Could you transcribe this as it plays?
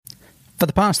For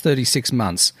the past 36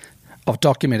 months, I've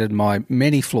documented my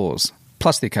many flaws,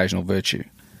 plus the occasional virtue.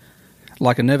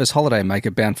 Like a nervous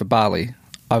holidaymaker bound for Bali,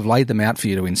 I've laid them out for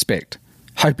you to inspect,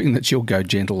 hoping that you'll go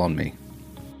gentle on me.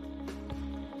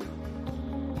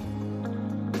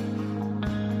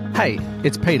 Hey,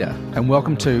 it's Peter, and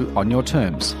welcome to On Your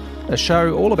Terms, a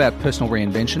show all about personal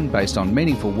reinvention based on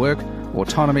meaningful work,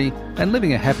 autonomy, and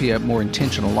living a happier, more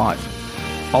intentional life.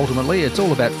 Ultimately, it's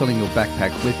all about filling your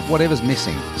backpack with whatever's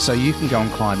missing so you can go and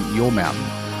climb your mountain,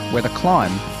 where the climb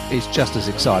is just as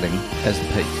exciting as the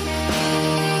peak.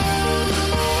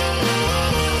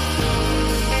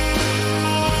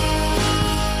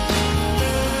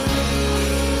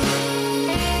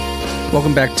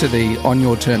 Welcome back to the On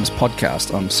Your Terms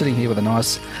podcast. I'm sitting here with a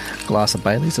nice glass of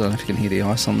Baileys. I don't know if you can hear the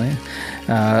ice on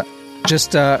there.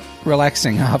 Just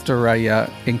relaxing after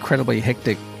a incredibly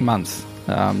hectic month,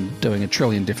 doing a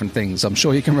trillion different things. I'm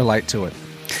sure you can relate to it.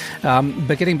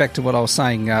 But getting back to what I was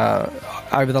saying,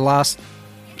 over the last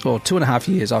 2.5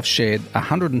 years, I've shared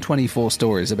 124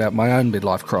 stories about my own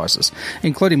midlife crisis,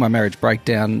 including my marriage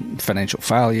breakdown, financial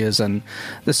failures, and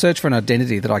the search for an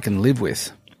identity that I can live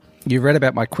with. You read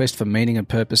about my quest for meaning and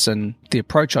purpose and the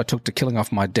approach I took to killing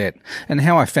off my debt and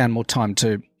how I found more time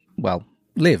to,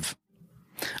 live.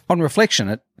 On reflection,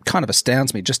 it kind of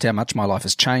astounds me just how much my life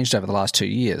has changed over the last 2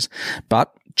 years,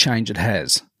 but change it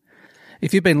has.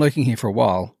 If you've been lurking here for a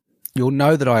while, you'll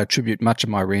know that I attribute much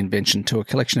of my reinvention to a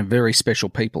collection of very special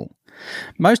people.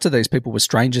 Most of these people were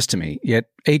strangers to me, yet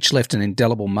each left an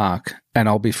indelible mark, and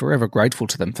I'll be forever grateful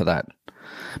to them for that.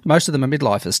 Most of them are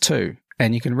midlifers too,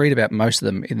 and you can read about most of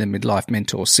them in the Midlife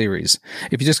Mentor series.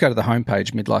 If you just go to the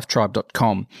homepage,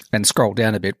 midlifetribe.com, and scroll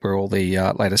down a bit where all the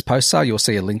latest posts are, you'll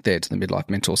see a link there to the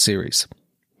Midlife Mentor series.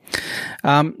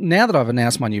 Now that I've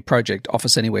announced my new project,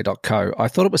 OfficeAnywhere.co, I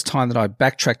thought it was time that I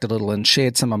backtracked a little and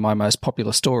shared some of my most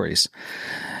popular stories.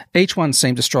 Each one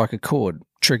seemed to strike a chord,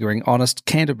 triggering honest,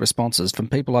 candid responses from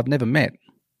people I've never met.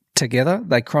 Together,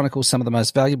 they chronicle some of the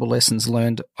most valuable lessons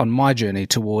learned on my journey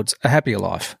towards a happier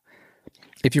life.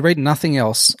 If you read nothing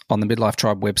else on the Midlife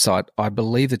Tribe website, I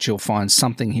believe that you'll find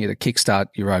something here to kickstart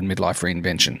your own midlife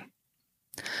reinvention.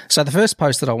 So the first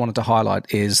post that I wanted to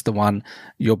highlight is the one,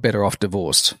 You're Better Off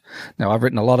Divorced. Now, I've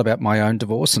written a lot about my own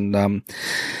divorce and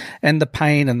the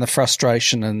pain and the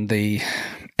frustration and the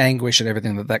anguish and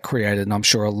everything that created, and I'm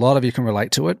sure a lot of you can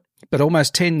relate to it. But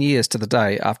almost 10 years to the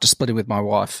day after splitting with my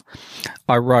wife,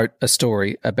 I wrote a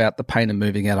story about the pain of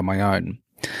moving out on my own.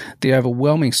 The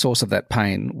overwhelming source of that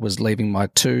pain was leaving my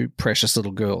two precious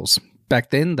little girls. Back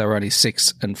then, they were only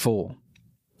 6 and 4.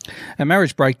 A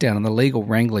marriage breakdown and the legal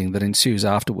wrangling that ensues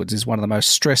afterwards is one of the most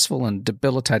stressful and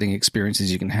debilitating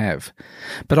experiences you can have.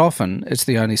 But often, it's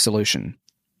the only solution.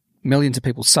 Millions of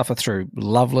people suffer through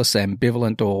loveless,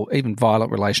 ambivalent, or even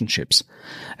violent relationships,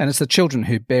 and it's the children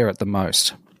who bear it the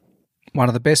most. One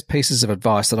of the best pieces of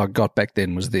advice that I got back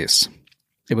then was this.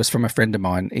 It was from a friend of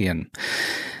mine, Ian.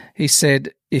 He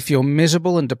said, if you're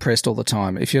miserable and depressed all the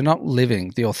time, if you're not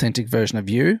living the authentic version of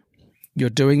you, you're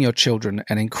doing your children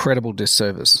an incredible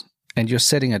disservice, and you're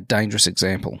setting a dangerous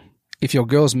example. If your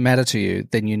girls matter to you,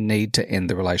 then you need to end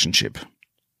the relationship.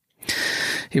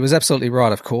 He was absolutely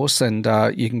right, of course, and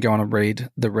you can go on and read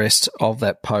the rest of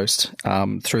that post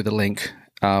through the link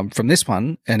from this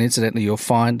one, and incidentally, you'll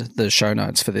find the show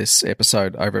notes for this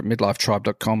episode over at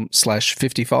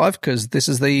midlifetribe.com/55, because this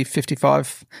is the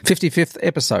 55th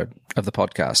episode of the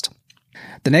podcast.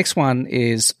 The next one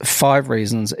is 5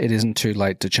 reasons it isn't too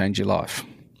late to change your life.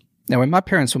 Now, when my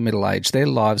parents were middle-aged, their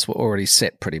lives were already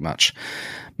set pretty much.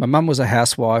 My mum was a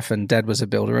housewife and dad was a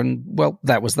builder, and,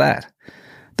 that was that.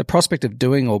 The prospect of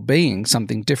doing or being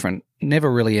something different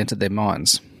never really entered their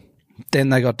minds. Then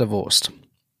they got divorced.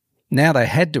 Now they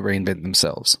had to reinvent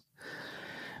themselves.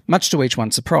 Much to each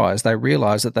one's surprise, they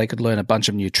realised that they could learn a bunch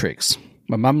of new tricks.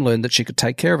 My mum learned that she could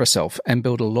take care of herself and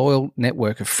build a loyal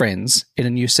network of friends in a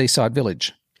new seaside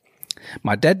village.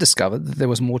 My dad discovered that there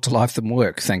was more to life than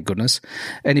work, thank goodness,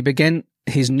 and he began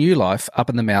his new life up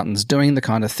in the mountains doing the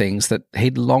kind of things that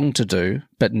he'd longed to do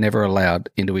but never allowed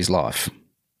into his life.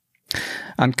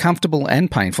 Uncomfortable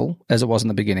and painful, as it was in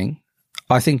the beginning,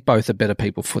 I think both are better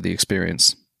people for the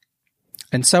experience.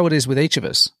 And so it is with each of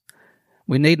us.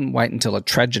 We needn't wait until a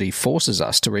tragedy forces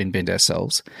us to reinvent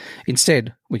ourselves.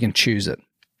 Instead, we can choose it.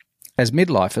 As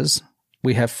midlifers,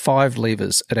 we have 5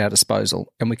 levers at our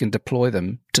disposal, and we can deploy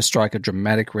them to strike a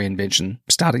dramatic reinvention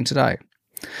starting today.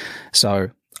 So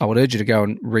I would urge you to go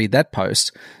and read that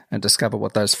post and discover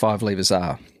what those 5 levers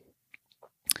are.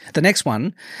 The next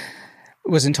one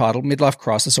was entitled Midlife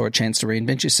Crisis or a Chance to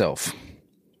Reinvent Yourself.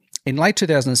 In late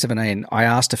 2017, I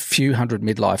asked a few hundred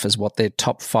midlifers what their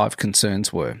top 5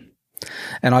 concerns were.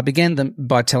 And I began them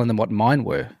by telling them what mine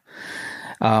were.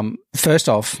 First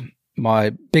off,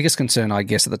 my biggest concern, I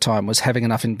guess, at the time was having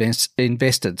enough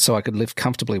invested so I could live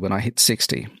comfortably when I hit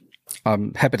 60.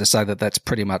 I'm happy to say that that's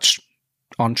pretty much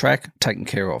on track, taken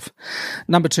care of.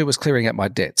 Number 2 was clearing out my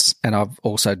debts, and I've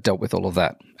also dealt with all of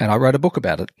that. And I wrote a book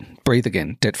about it, Breathe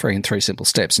Again, Debt-Free in 3 Simple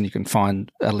Steps, and you can find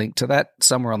a link to that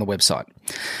somewhere on the website.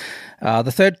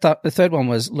 The third one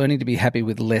was learning to be happy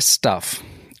with less stuff,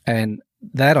 and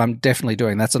that I'm definitely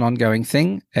doing. That's an ongoing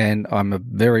thing, and I'm a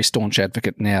very staunch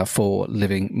advocate now for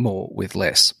living more with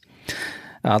less.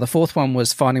 The fourth one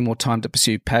was finding more time to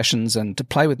pursue passions and to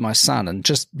play with my son and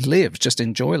just live, just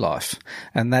enjoy life.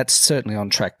 And that's certainly on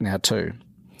track now too.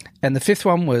 And the fifth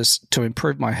one was to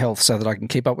improve my health so that I can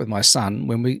keep up with my son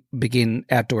when we begin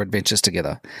outdoor adventures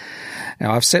together.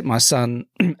 Now, I've set my son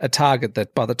a target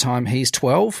that by the time he's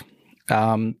 12,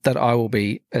 that I will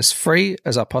be as free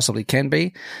as I possibly can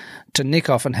be to nick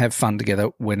off and have fun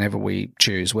together whenever we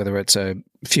choose, whether it's a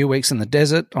few weeks in the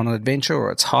desert on an adventure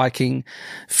or it's hiking,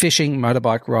 fishing,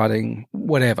 motorbike riding,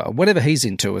 whatever he's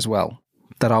into as well,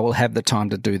 that I will have the time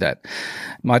to do that.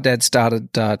 My dad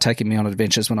started taking me on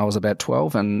adventures when I was about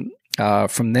 12, and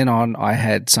from then on I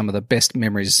had some of the best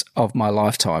memories of my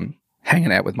lifetime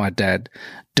hanging out with my dad,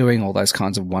 doing all those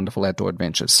kinds of wonderful outdoor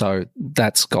adventures. So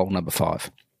that's goal number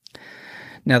 5.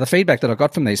 Now, the feedback that I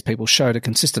got from these people showed a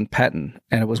consistent pattern,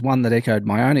 and it was one that echoed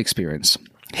my own experience.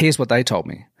 Here's what they told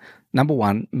me. Number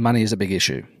 1, money is a big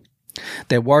issue.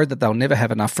 They're worried that they'll never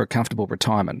have enough for a comfortable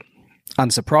retirement.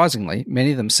 Unsurprisingly, many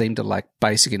of them seem to lack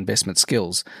basic investment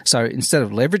skills, so instead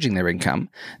of leveraging their income,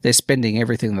 they're spending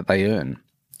everything that they earn.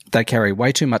 They carry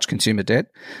way too much consumer debt,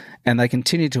 and they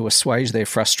continue to assuage their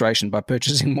frustration by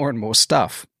purchasing more and more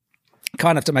stuff,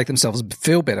 kind of to make themselves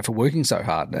feel better for working so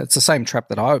hard. It's the same trap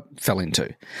that I fell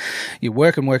into. You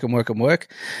work and work and work and work,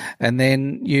 and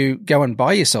then you go and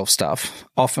buy yourself stuff,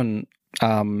 often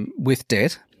with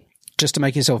debt, just to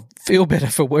make yourself feel better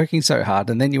for working so hard,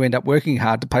 and then you end up working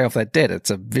hard to pay off that debt. It's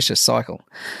a vicious cycle.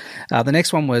 The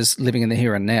next one was living in the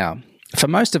here and now. For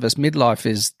most of us, midlife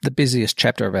is the busiest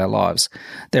chapter of our lives.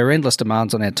 There are endless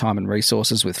demands on our time and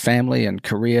resources, with family and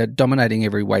career dominating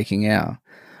every waking hour.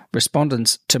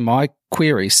 Respondents to my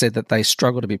query said that they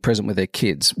struggle to be present with their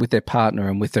kids, with their partner,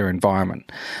 and with their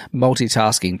environment.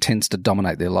 Multitasking tends to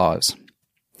dominate their lives.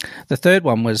 The third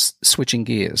one was switching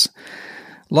gears.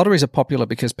 Lotteries are popular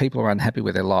because people are unhappy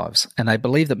with their lives, and they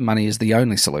believe that money is the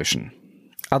only solution.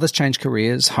 Others change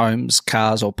careers, homes,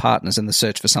 cars, or partners in the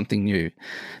search for something new,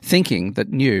 thinking that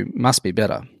new must be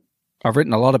better. I've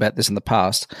written a lot about this in the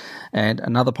past, and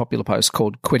another popular post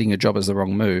called Quitting a Job is the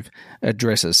Wrong Move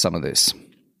addresses some of this.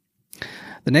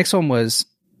 The next one was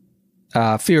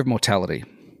fear of mortality.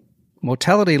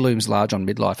 Mortality looms large on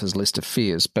midlifers' list of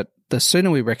fears, but the sooner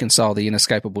we reconcile the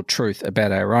inescapable truth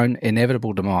about our own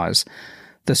inevitable demise,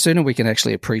 the sooner we can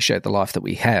actually appreciate the life that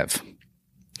we have.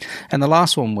 And the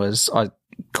last one was I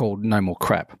called No More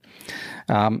Crap.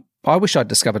 I wish I'd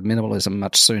discovered minimalism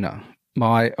much sooner.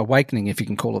 My awakening, if you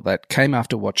can call it that, came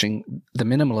after watching the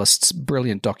Minimalist's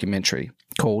brilliant documentary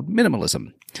called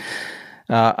Minimalism.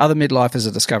 Other midlifers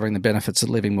are discovering the benefits of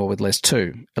living more with less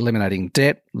too. Eliminating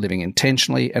debt, living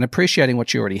intentionally, and appreciating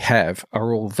what you already have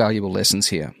are all valuable lessons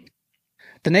here.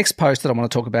 The next post that I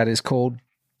want to talk about is called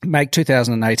Make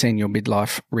 2018 Your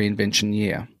Midlife Reinvention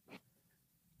Year.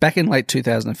 Back in late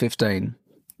 2015,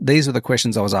 these were the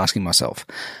questions I was asking myself.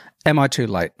 Am I too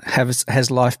late? Has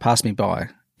life passed me by?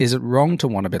 Is it wrong to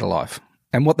want a better life?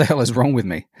 And what the hell is wrong with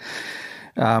me?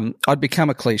 I'd become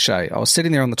a cliche. I was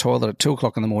sitting there on the toilet at 2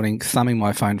 o'clock in the morning, thumbing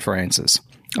my phone for answers.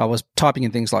 I was typing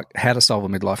in things like how to solve a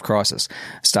midlife crisis,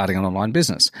 starting an online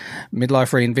business,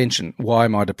 midlife reinvention, why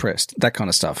am I depressed, that kind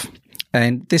of stuff.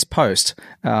 And this post,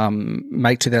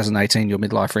 Make 2018 Your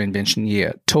Midlife Reinvention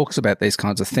Year, talks about these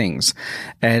kinds of things.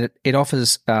 And it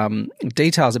offers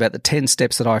details about the 10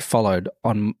 steps that I followed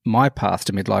on my path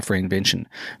to midlife reinvention,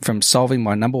 from solving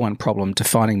my number one problem to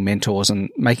finding mentors and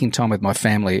making time with my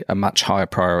family a much higher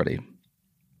priority.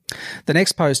 The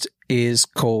next post is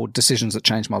called Decisions That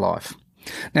Changed My Life.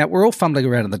 Now, we're all fumbling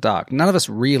around in the dark. None of us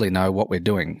really know what we're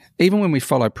doing. Even when we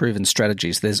follow proven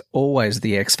strategies, there's always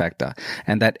the X factor,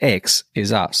 and that X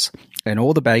is us, and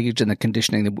all the baggage and the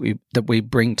conditioning that we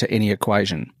bring to any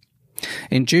equation.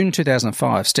 In June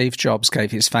 2005, Steve Jobs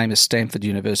gave his famous Stanford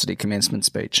University commencement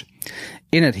speech.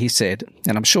 In it, he said,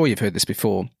 and I'm sure you've heard this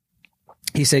before,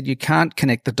 he said, "You can't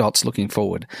connect the dots looking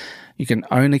forward. You can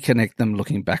only connect them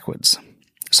looking backwards."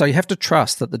 So you have to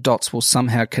trust that the dots will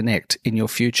somehow connect in your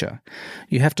future.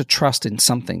 You have to trust in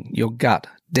something, your gut,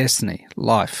 destiny,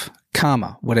 life,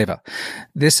 karma, whatever.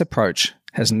 This approach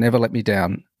has never let me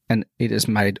down, and it has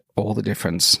made all the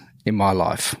difference in my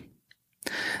life.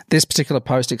 This particular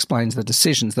post explains the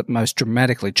decisions that most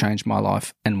dramatically changed my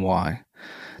life and why.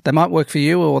 They might work for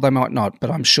you or they might not,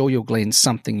 but I'm sure you'll glean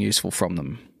something useful from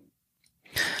them.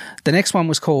 The next one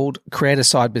was called Create a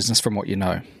Side Business from What You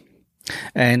Know.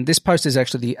 And this post is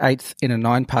actually the 8th in a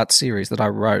 9-part series that I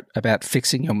wrote about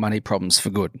fixing your money problems for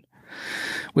good.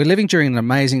 We're living during an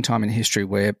amazing time in history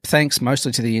where, thanks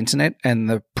mostly to the internet and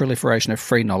the proliferation of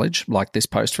free knowledge, like this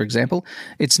post for example,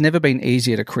 it's never been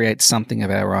easier to create something of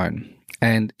our own.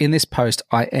 And in this post,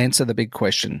 I answer the big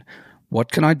question,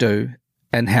 what can I do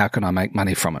and how can I make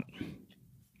money from it?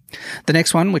 The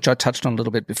next one, which I touched on a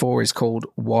little bit before, is called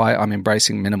Why I'm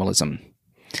Embracing Minimalism.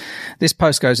 This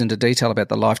post goes into detail about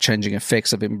the life-changing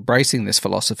effects of embracing this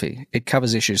philosophy. It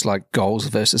covers issues like goals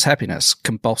versus happiness,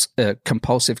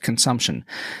 compulsive consumption,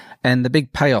 and the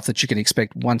big payoff that you can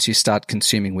expect once you start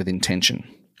consuming with intention.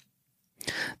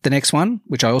 The next one,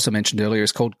 which I also mentioned earlier,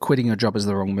 is called Quitting Your Job is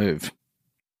the Wrong Move.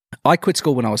 I quit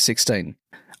school when I was 16.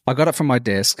 I got up from my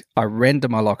desk, I ran to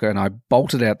my locker, and I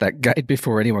bolted out that gate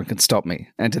before anyone could stop me.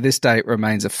 And to this day, it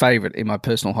remains a favourite in my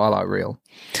personal highlight reel.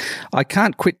 I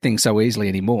can't quit things so easily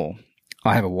anymore.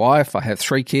 I have a wife, I have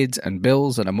 3 kids and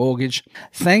bills and a mortgage.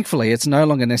 Thankfully, it's no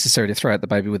longer necessary to throw out the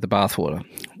baby with the bathwater.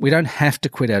 We don't have to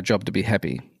quit our job to be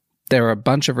happy. There are a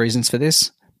bunch of reasons for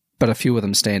this, but a few of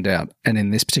them stand out. And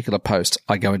in this particular post,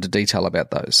 I go into detail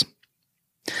about those.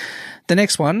 The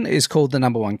next one is called The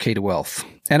Number One Key to Wealth.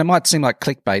 And it might seem like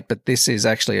clickbait, but this is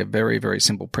actually a very, very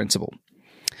simple principle.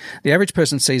 The average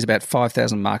person sees about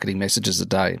 5,000 marketing messages a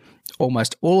day.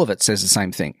 Almost all of it says the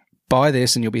same thing. Buy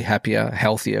this and you'll be happier,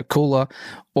 healthier, cooler,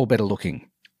 or better looking.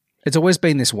 It's always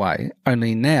been this way,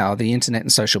 only now the internet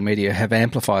and social media have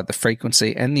amplified the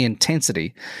frequency and the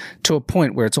intensity to a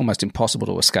point where it's almost impossible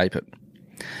to escape it.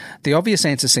 The obvious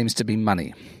answer seems to be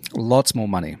money. Lots more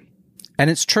money. And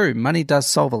it's true, money does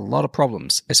solve a lot of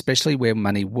problems, especially where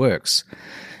money works.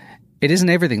 It isn't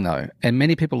everything though, and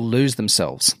many people lose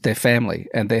themselves, their family,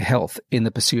 and their health in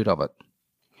the pursuit of it.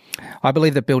 I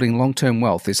believe that building long-term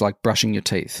wealth is like brushing your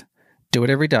teeth. Do it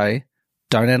every day,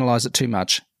 don't analyse it too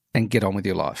much, and get on with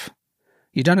your life.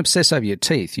 You don't obsess over your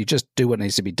teeth, you just do what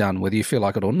needs to be done, whether you feel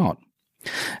like it or not.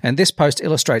 And this post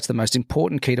illustrates the most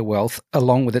important key to wealth,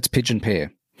 along with its pigeon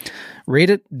pair.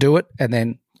 Read it, do it, and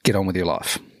then get on with your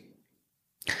life.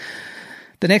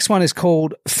 The next one is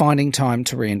called Finding Time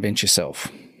to Reinvent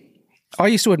Yourself. I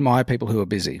used to admire people who were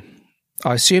busy.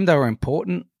 I assumed they were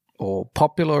important or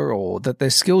popular or that their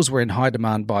skills were in high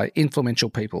demand by influential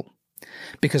people.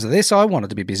 Because of this, I wanted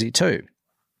to be busy too.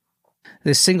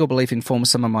 This single belief informed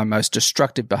some of my most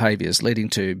destructive behaviours, leading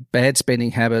to bad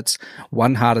spending habits,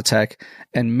 one heart attack,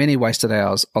 and many wasted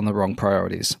hours on the wrong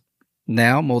priorities.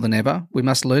 Now, more than ever, we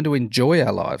must learn to enjoy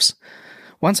our lives.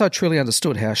 Once I truly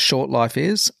understood how short life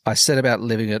is, I set about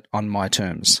living it on my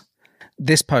terms.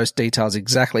 This post details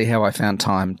exactly how I found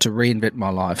time to reinvent my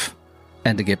life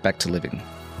and to get back to living.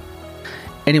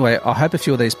 Anyway, I hope a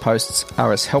few of these posts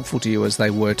are as helpful to you as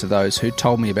they were to those who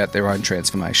told me about their own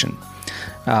transformation.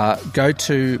 Go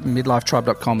to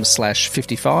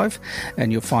midlifetribe.com/55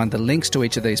 and you'll find the links to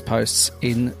each of these posts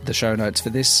in the show notes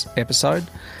for this episode.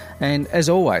 And as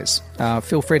always,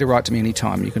 feel free to write to me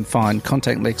anytime. You can find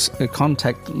contact links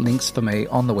for me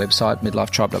on the website,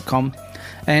 midlifetribe.com,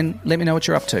 and let me know what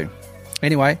you're up to.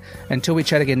 Anyway, until we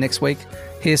chat again next week,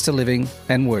 here's to living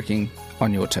and working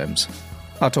on your terms.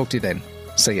 I'll talk to you then.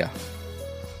 See ya.